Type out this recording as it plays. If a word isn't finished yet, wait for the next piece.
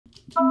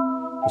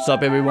What's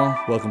up, everyone?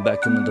 Welcome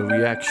back to another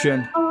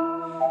reaction.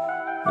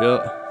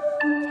 Yeah,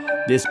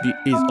 this beat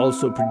is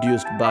also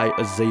produced by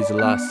Aziz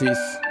Lassis,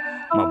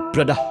 my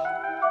brother.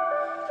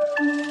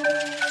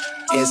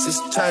 Yes,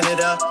 it's turn it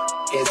up.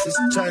 Yes,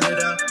 it's turn it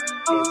up.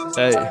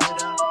 Hey,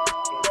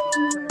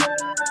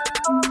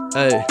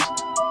 hey.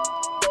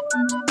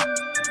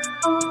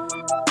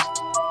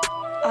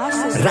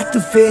 रात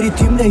फेरि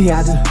तिम्रै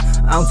याद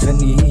आउँछ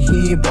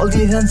नि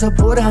बल्दी जान्छ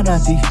पुराना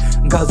ती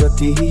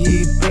गजती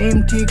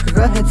प्रेम ठीक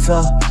रहेछ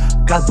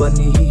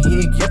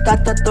काल्पनिक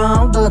यथार्थ त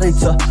आउँदो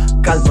रहेछ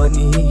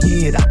काल्पनिक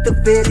रात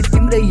फेरि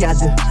तिम्रै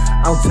याद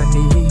आउँछ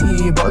नि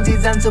बल्दी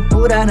जान्छ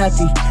पुराना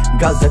ती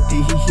गजती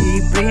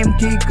प्रेम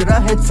ठीक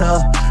रहेछ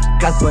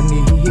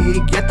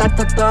काल्पनिक यथार्थ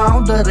त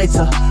आउँदो रहेछ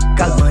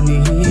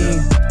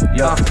काल्पनिक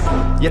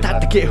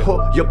यथार्थ के हो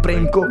यो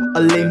प्रेमको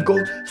अलेमको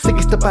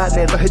सिकिस्त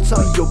पार्ने रहेछ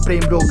यो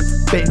प्रेम रोग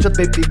Bench of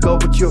baby go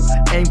with you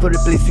aim for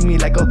replacing me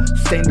like a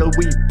sandal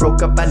we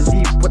broke up and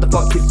leave what the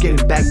fuck is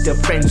getting back to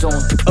friend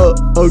zone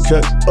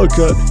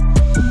Okay.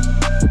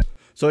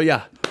 So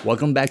yeah,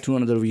 welcome back to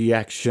another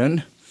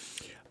reaction.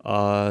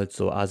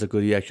 So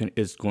आजको reaction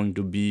is going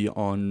to be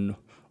on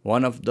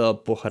one of the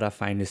Pokhara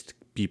finest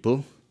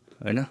people,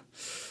 हैन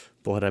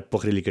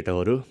पोखरेली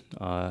केटाहरू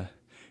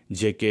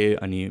JK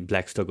अनि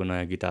Blacksta को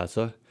नयाँ गीत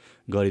छ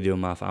Garideu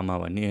Maaf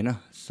Aama भन्ने हैन.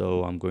 So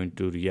I'm going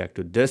to react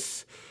to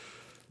this.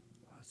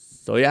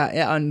 So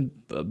yeah, and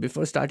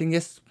before starting,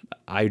 yes,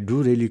 I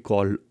do really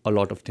call a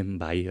lot of them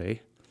bhai, hai.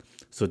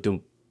 So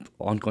to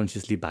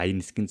unconsciously bhai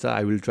niskincha.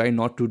 I will try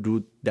not to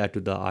do that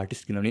to the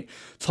artist, किनभने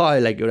छ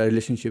like एउटा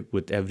relationship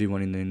with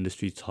everyone in the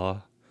industry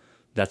छ.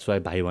 That's why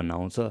bhai भन्न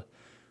आउँछ.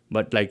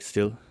 But like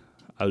still,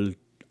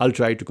 I'll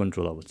try to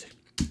control, I would say.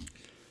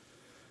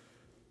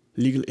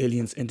 Legal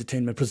Aliens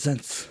Entertainment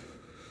presents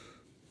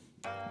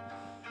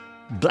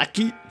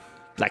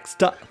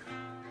Blacksta,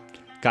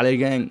 Kale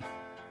Gang.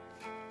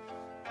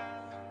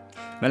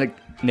 मलाई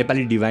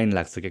Nepali divine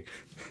लाग्छ के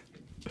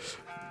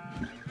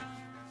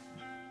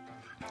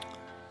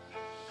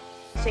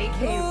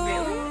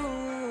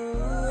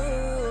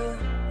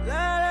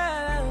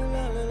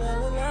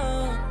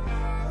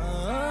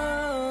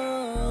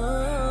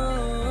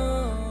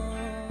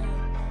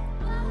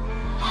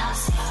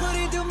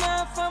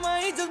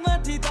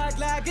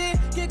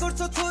के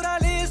गर्छ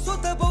छोराले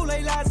सोध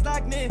बौलाई लाज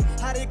लाग्ने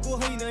हारेको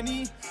होइन नि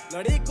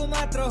लडेको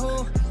मात्र हो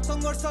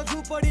संघर्ष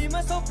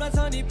झुपडीमा सपना छ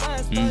नि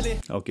पाँच तले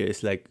Okay,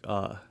 it's like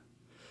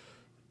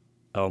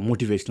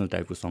motivational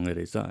type को सङ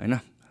रहेछ हैन.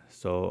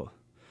 So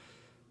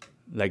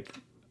like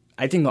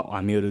I think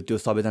हामीहरु त्यो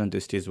सबैजना त्यो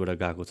स्टेजबाट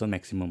गएको छ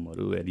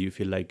म्याक्सिममहरु where you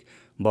feel like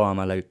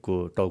बाउआमालाई को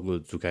टाउको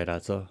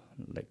झुकाइराछ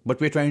like but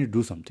we're trying to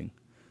do something.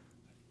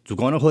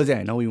 झुकाउन खोजे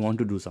हैन, we want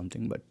to do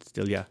something but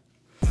still yeah.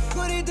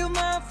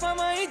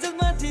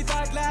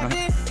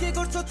 के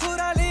गर्छ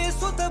छोराले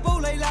सोध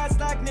बौलाई लाज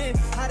लाग्ने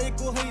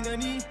हारेको होइन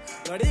नि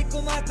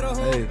लडेको मात्र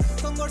हो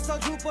संघर्ष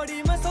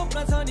झुपडीमा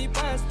सपना छ नि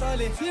पाँच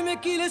तले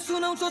छिमेकीले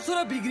सुनाउँछ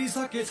छोरा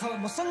बिग्रिसकेछ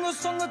मसँग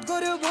संगत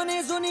गर्यो भने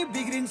जो नि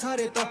बिग्रिन्छ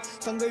रे त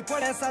सँगै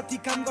पढ्या साथी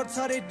काम गर्छ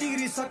रे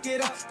डिग्री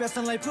सकेर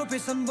प्यासनलाई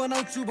प्रोफेसन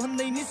बनाउँछु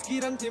भन्दै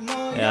निस्किरन्थे म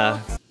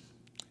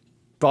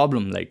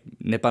प्रब्लम लाइक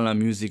नेपालमा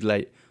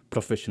म्युजिकलाई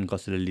प्रोफेसन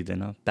कसैले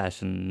लिदैन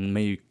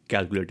प्यासनमै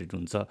क्याल्कुलेटेड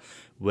हुन्छ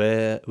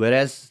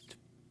whereas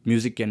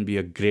music can be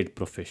a great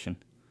profession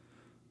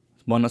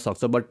बन्न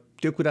सक्छ बट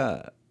त्यो कुरा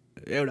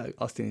एउटा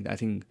अस्ति आई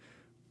थिंक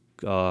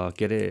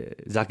के अरे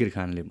जाकिर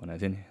खानले भनेको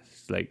थियो नि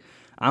लाइक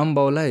आम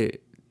बाउलाई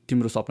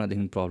तिम्रो सपना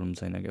देख्ने प्रब्लम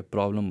छैन क्या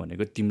प्रब्लम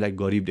भनेको तिमीलाई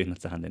गरिब देख्न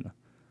चाहँदैन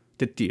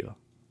त्यति हो.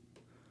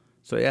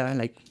 सो या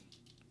लाइक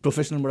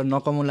प्रोफेसनलबाट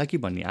नकमाउला कि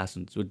भन्ने आश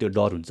हुन्छ त्यो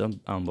डर हुन्छ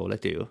आम बाउलाई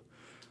त्यही हो.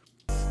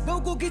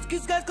 बाउको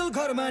किचकिच गाजकल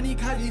घरमा नि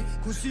खाली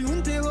खुसी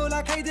हुन्थे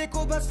होला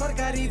खाइदिएको बस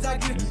सरकारी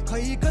जागिर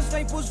खै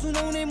कसलाई पो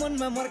सुनाउने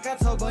मनमा मर्का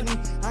छ भनी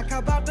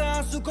आँखाबाट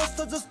आँसु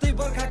कस्तो जस्तै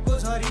बर्खाको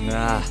झरी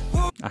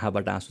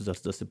आँखाबाट आँसु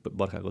जस्तै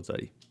बर्खाको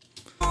झरी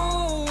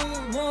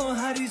म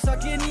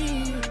हारिसके नि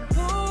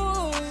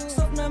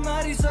सपना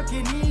मारिसके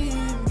नि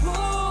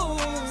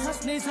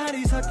हाँस्ने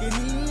छाडिसके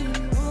नि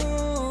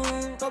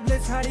तबले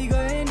छाडी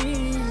गए नि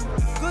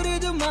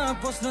गरिदेउमा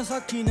बस्न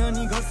सकिन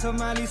नि घर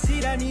सम्हाली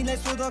सिरानीलाई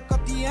सोध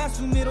कति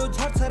आँसु मेरो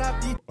झर्छ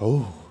राति.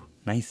 Oh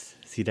nice.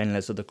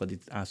 सिरानीलाई सोध कति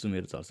आँसु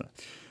मेरो झर्छ.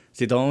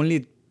 See, the only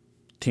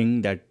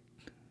thing that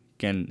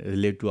can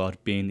relate to our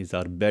pain is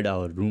our bed,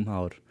 our room,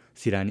 our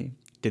sirani.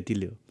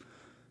 त्यतिले हो.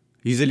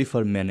 Usually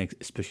for men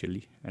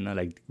especially, and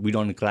like we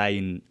don't cry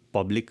in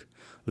public.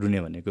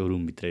 रुने भनेको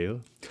रुम भित्रै हो.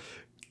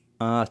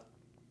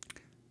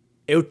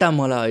 एउटा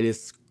मलाई अहिले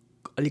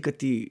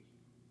अलिकति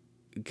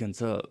के भन्छ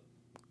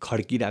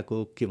खड्किरहेको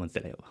के भन्छ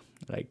त्यसलाई अब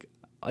लाइक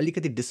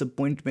अलिकति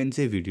डिसअपोइन्टमेन्ट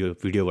चाहिँ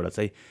भिडियोबाट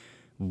चाहिँ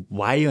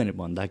वाइ भनेर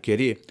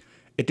भन्दाखेरि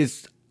इट इज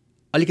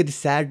अलिकति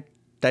स्याड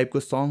टाइपको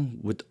song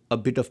with a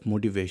bit of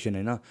motivation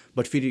हैन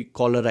बट फेरि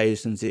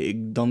कलराइजेसन चाहिँ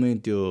एकदमै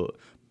त्यो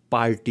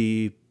पार्टी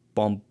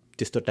पम्प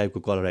त्यस्तो टाइपको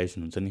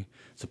कलराइजेसन हुन्छ नि.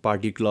 सो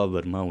पार्टी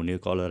क्लबहरूमा हुने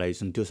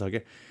कलराइजेसन त्यो छ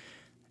क्या.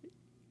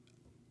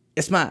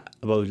 यसमा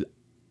अब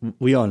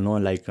वी अल नो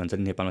लाइक हुन्छ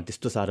नि नेपालमा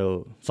त्यस्तो साह्रो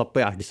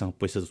सबै आर्टिस्टसँग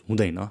पैसा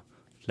हुँदैन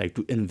like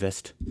to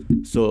invest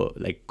so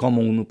like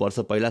कमाउनु पर्छ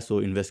पहिला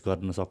सो इन्भेस्ट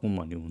गर्न सकौँ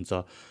भन्ने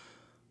हुन्छ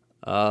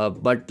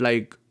बट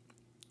लाइक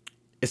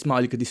यसमा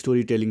अलिकति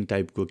स्टोरी टेलिङ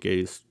टाइपको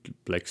केही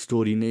लाइक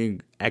स्टोरी नै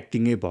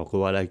एक्टिङै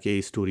भएकोवाला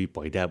केही स्टोरी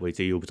भइदिए भए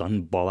चाहिँ यो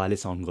झन् बवाले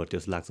साउन्ड गर्थ्यो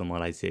जस्तो लाग्छ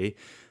मलाई चाहिँ है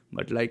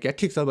बट लाइक या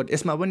ठिक छ बट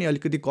यसमा पनि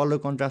अलिकति कलर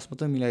कन्ट्रास्ट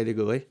मात्रै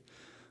मिलाइदिएको है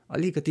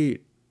अलिकति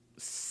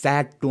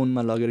स्याड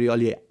टोनमा लगेर यो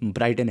अलि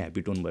ब्राइट एन्ड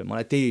ह्याप्पी टोन भयो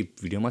मलाई त्यही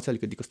भिडियोमा चाहिँ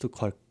अलिकति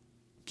कस्तो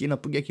किन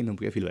पुग्यो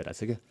फिल भइरहेको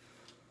छ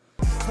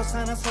क्या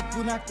साना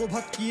सपनाको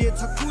भत्किए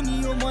छ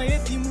कुनियो म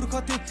यति मूर्ख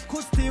थिए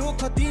खोज्थे हो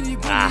कति नि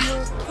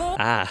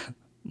गुलियो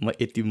म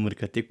यति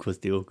मूर्ख थिए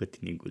खोज्थे हो कति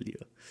नि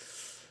गुलियो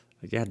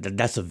या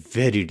that's a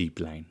very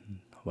deep line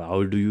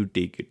how do you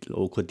take it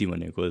ओखती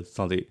भनेको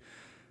सधैँ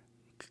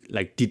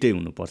लाइक तितै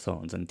हुनुपर्छ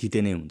भन्छ नि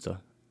तितै नै हुन्छ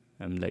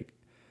I'm like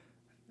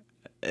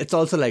it's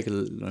also like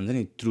भन्छ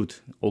नि ट्रुथ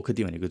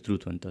ओखती भनेको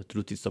ट्रुथ हो नि त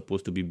truth is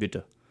suppose to be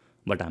better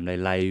but हामीलाई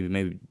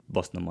लाइभमै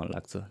बस्न मन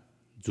लाग्छ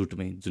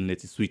झुटमै जुनले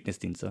चाहिँ स्विटनेस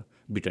दिन्छ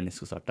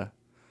बिटरनेसको सट्टा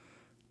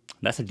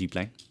द्याट्स अ डिप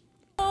लाइन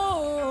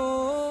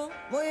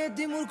म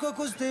यति मूर्ख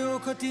खोज्थे हो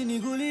कति नि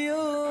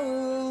गुलियो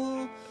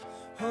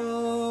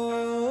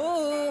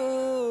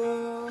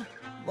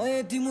म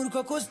यति मूर्ख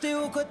खोज्थे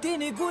हो कति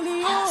नि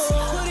गुलियो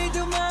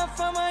गरिदेऊ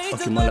माफ आमा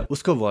ओके मलाई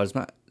उसको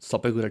भर्समा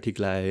सबै कुरा ठिक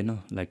लाग्यो होइन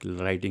like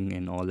writing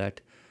and all that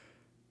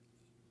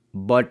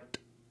but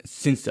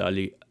since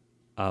अलि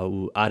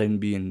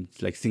आरएनबी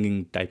एन्ड लाइक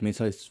सिङ्गिङ टाइपमै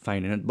छ इट्स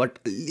फाइन होइन बट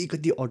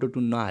अलिकति अटो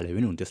टुन नहाले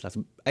पनि हुन्थ्यो जस्तो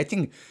लाग्छ I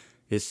think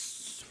his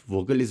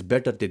vocal is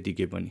better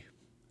त्यतिकै पनि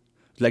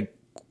लाइक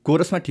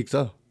कोरसमा ठिक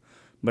छ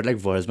बट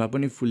लाइक भर्समा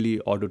पनि फुल्ली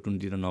अटो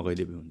टुनतिर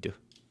नगइदिए हुन्थ्यो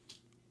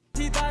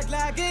दाग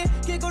लागे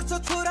के गर्छ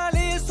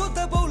छोराले सोध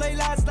बाउलाई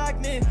लाज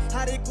लाग्ने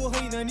हारेको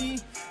होइन नि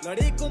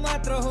लडेको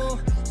मात्र हो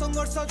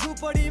संघर्ष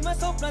झुपडीमा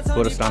सपना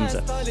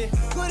छ तले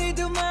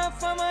गरिदेऊ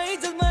माफ आमा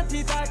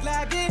इज्जतमाथि दाग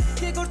लागे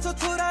के गर्छ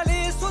छोराले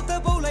सोध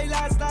बाउलाई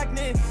लाज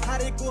लाग्ने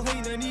हारेको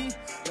होइन नि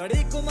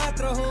लडेको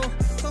मात्र हो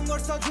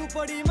संघर्ष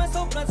झुपडीमा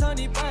सपना छ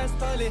नि पाँच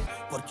तले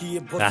पर्किए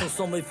वर्ष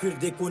समय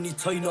फिर्देको नि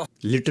छैन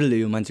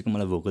लिटरली यो मान्छेको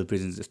मलाई भोकल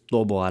प्रेजेन्स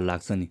यस्तो बवाल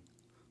लाग्छ नि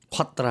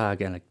खतरा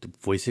क्या लाइक त्यो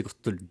भोइसै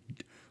कस्तो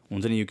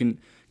हुन्छ नि यु क्यान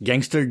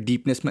ग्याङ्स्टर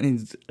डिपनेसमा नि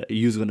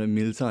युज गर्न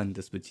मिल्छ अनि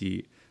त्यसपछि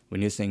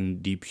वेन यु सेङ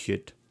डिप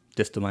सेट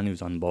त्यस्तोमा नि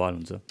झन् बवाल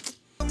हुन्छ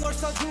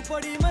संघर्ष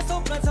झुपडीमा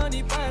सपना छ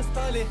नि पाँच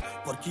तले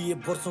पर्किए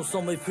वर्षौं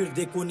समय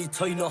फिर्देको नि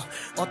छैन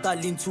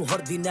अतालिन्छु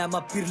हर दिनमा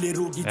पिरले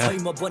रोगी छै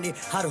म बने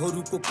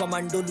हारहरूको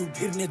कमान्डो लु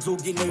भिर्ने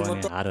जोगी नै म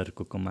त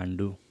हारहरूको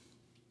कमान्डो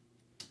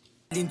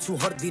लिन्छु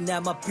हर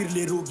दिनमा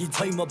पिरले रोगी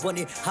छै म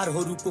बने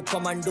हारहरूको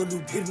कमान्डो लु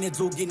भिर्ने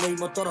जोगी नै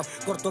म तर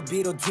कर्तव्य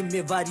र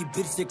जिम्मेवारी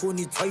बिर्सेको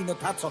नि छैन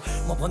थाहा छ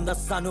म भन्दा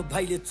सानो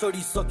भाइले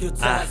चढिसक्यो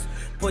जहाज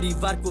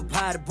परिवारको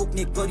भार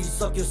बोक्ने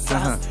गरिसक्यो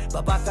साहस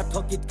बाबाका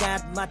थकित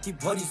काँध माथि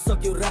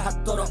भरिसक्यो राहत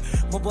तर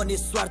म बने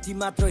स्वार्थी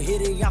मात्र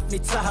हेरे आफ्नै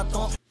चाहत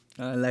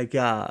लाइक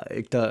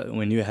एक त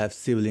when you have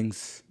siblings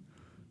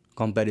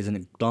comparison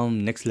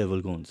एकदम नेक्स्ट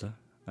लेभलको हुन्छ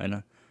होइन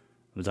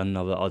झन्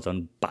अब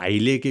झन्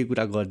भाइले केही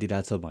कुरा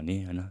गरिदिरहेछ भने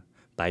होइन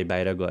भाइ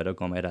बाहिर गएर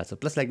कमाइरहेछ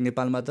प्लस लाइक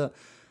नेपालमा त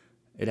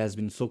it has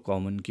been so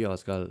common कि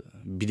आजकल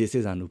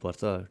विदेशै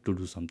जानुपर्छ टु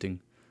डु समथिङ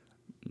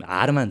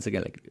हार मान्छ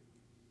क्या लाइक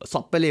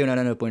सबैले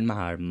एउटा पोइन्टमा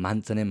हार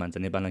मान्छ नै मान्छ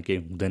नेपालमा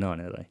केही हुँदैन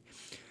भनेर है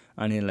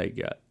अनि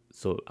लाइक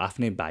सो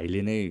आफ्नै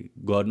भाइले नै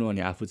गर्नु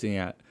अनि आफू चाहिँ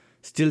यहाँ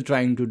still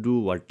trying to do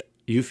what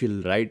you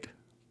feel right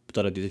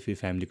तर त्यो चाहिँ फेरि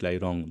फ्यामिलीको लागि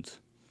रङ हुन्छ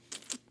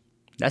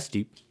द्याट्स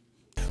डिप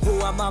हो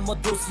आमा म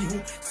दोषी हुँ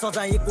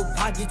सजायको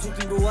भागी छु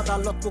तिम्रो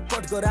अदालतको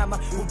कठगरामा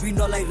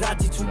उभिनलाई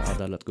राजी छु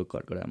अदालतको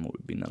कठगरामा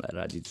उभिनलाई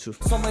राजी छु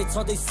समय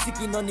छँदै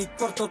सिकिन नि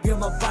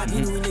कर्तव्यमा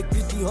बाँधिनु हुने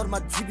कृतिहरूमा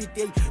जीवित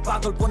यही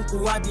पागलपनको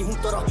आदि हुँ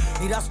तर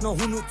निराश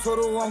नहुनु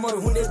छोरो अमर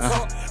हुनेछ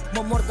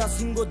म मर्दा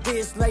सिङ्गो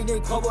देशलाई नै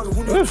खबर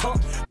हुनेछ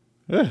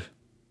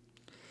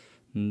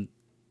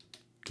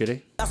के अरे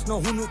निराश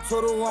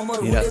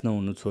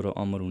नहुनु छोरो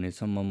अमर हुनेछ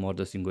म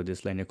मर्दा सिङ्गो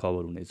देशलाई नै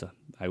खबर हुनेछ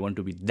I want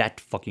to be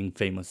that fucking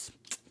famous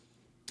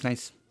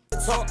nice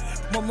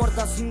म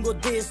मर्दा सिङ्गो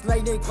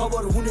देशलाई नै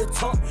खबर हुनेछ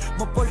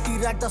म पल्टी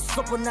राख्दा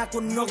सपनाको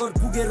नगर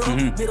पुगेर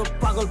मेरो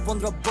पागलपन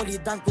र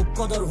बलिदानको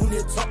कदर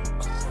हुनेछ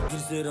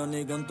बिर्सेर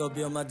नै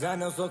गन्तव्यमा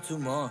जान सक्छु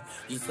म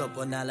यी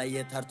सपनालाई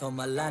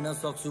यथार्थमा लान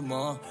सक्छु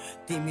म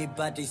तिमी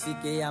बाटै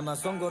सिके आमा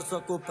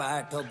सङ्घर्षको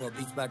पाठ अब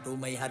बिच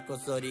बाटोमै हार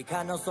कसरी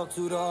खान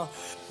सक्छु र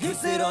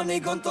बिर्सेर नै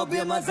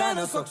गन्तव्यमा जान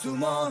सक्छु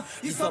म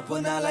यी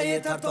सपनालाई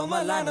यथार्थमा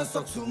लान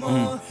सक्छु म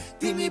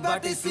तिमी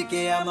बाटै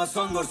सिके आमा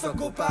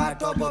सङ्घर्षको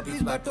पाठ अब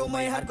बिच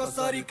बाटोमै हार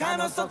कसरी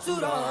खान सक्छु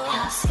र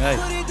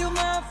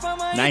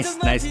नाइस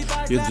नाइस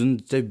यो जुन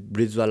चाहिँ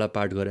ब्रिजवाला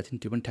पार्ट गरेको थियो नि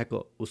त्यो पनि ठ्याक्क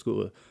उसको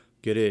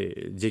के अरे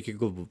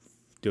जेकेको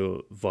त्यो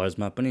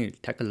भर्समा पनि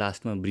ठ्याक्क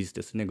लास्टमा ब्रिज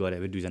त्यसो नै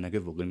गरे दुईजनाकै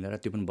भोकल मिलाएर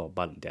त्यो पनि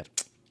भब्बाल हुन्थ्यो यार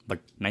बट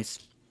नाइस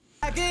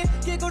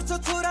के गर्छ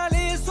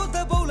छोराले सोध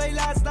बाउलाई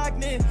लाज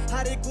लाग्ने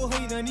हारेको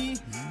होइन नि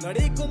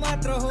लडेको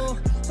मात्र हो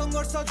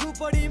सङ्घर्ष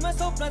झुपडीमा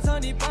स्वप्न छ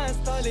नि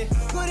 5 तले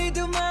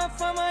गरिदेऊ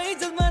माफमा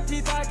इज्जत माथि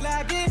दाग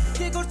लागे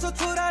के गर्छ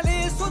छोराले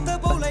सोध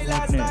बाउलाई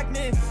लाज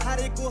लाग्ने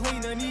हारेको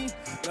होइन नि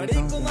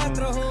लडेको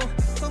मात्र हो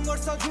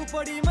सङ्घर्ष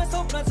झुपडीमा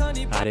स्वप्न छ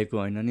नि हारेको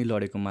होइन नि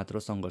लडेको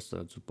मात्र सङ्घर्ष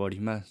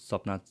झुपडीमा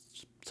सपना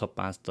छ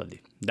 5 तले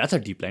द्याट्स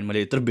अ डिप लाइन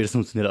मैले यत्रो बेर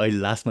सोच्ने अहिले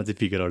लास्टमा चाहिँ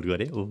फिगर आउट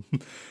गरेँ ओ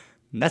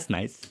द्याट्स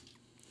नाइस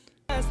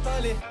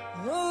तले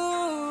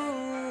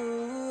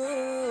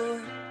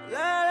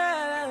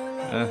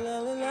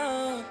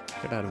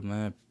केटाहरूमा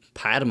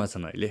फायरमा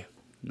छन् अहिले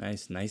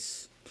nice nice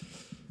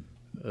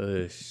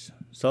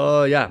so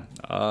yeah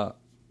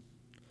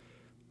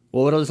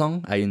overall song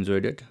I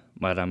enjoyed it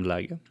मलाई राम्रो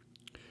लाग्यो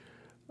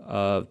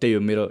त्यही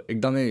हो मेरो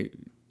एकदमै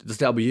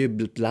जस्तै अब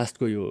यो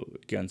लास्टको यो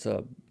के भन्छ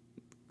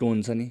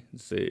टोन छ नि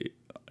जस्तै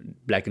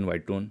black and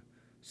white tone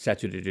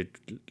saturated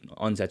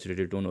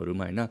unsaturated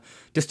टोनहरूमा होइन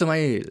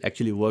त्यस्तोमै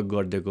एक्चुली वर्क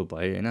गरिदिएको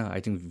भए होइन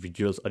आई थिङ्क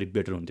भिजुअल्स अलिक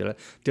बेटर हुन्थ्यो होला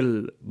त्यो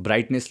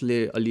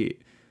ब्राइटनेसले अलि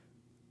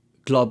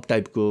क्लब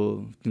टाइपको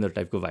तिनीहरू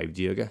टाइपको भाइब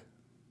दियो क्या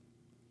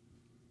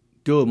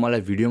त्यो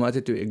मलाई भिडियोमा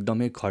चाहिँ त्यो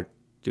एकदमै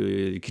त्यो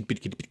खिटपिट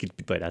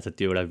भइरहेको छ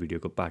त्यो एउटा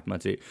भिडियोको पार्टमा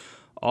चाहिँ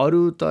अरू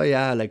त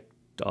या like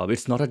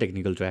it's not a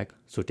technical track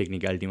so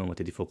टेक्निकलिटीमा म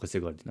त्यति फोकसै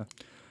गर्दिनँ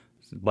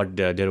but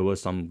there were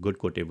some good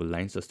quotable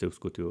lines जस्तै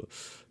उसको त्यो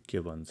के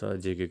भन्छ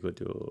जेकेको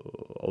त्यो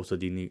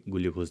औषधि नि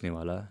गुलियो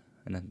खोज्नेवाला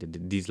होइन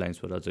दिज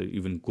लाइन्सबाट चाहिँ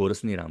इभन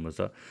कोरस नै राम्रो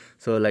छ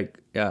so like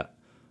yeah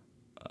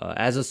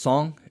as a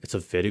song it's a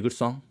very good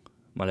song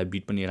मलाई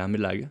बिट पनि राम्रै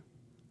लाग्यो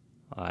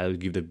I will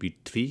give the beet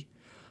 3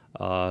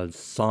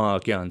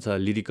 के भन्छ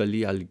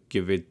लिरिकल्ली I will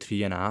give it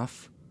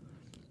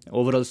 3.5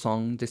 overall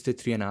song त्यस्तै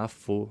 3.5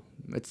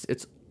 4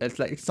 it's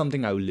like it's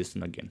something I will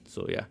listen again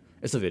so yeah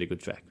it's a very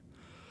good track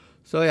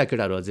so या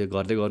केटाहरू अझै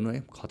गर्दै गर्नु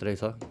है खतरै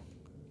छ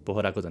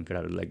पोखराको झन्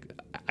केटाहरू लाइक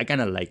आई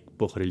क्यान लाइक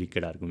पोखरेली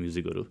केटाहरूको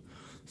म्युजिकहरू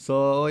सो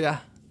या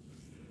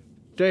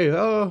त्यही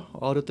हो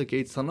अरू त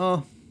केही छैन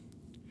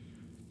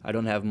I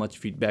don't have much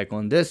feedback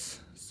on this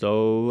so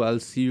I will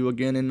see you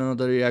again in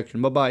another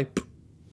reaction by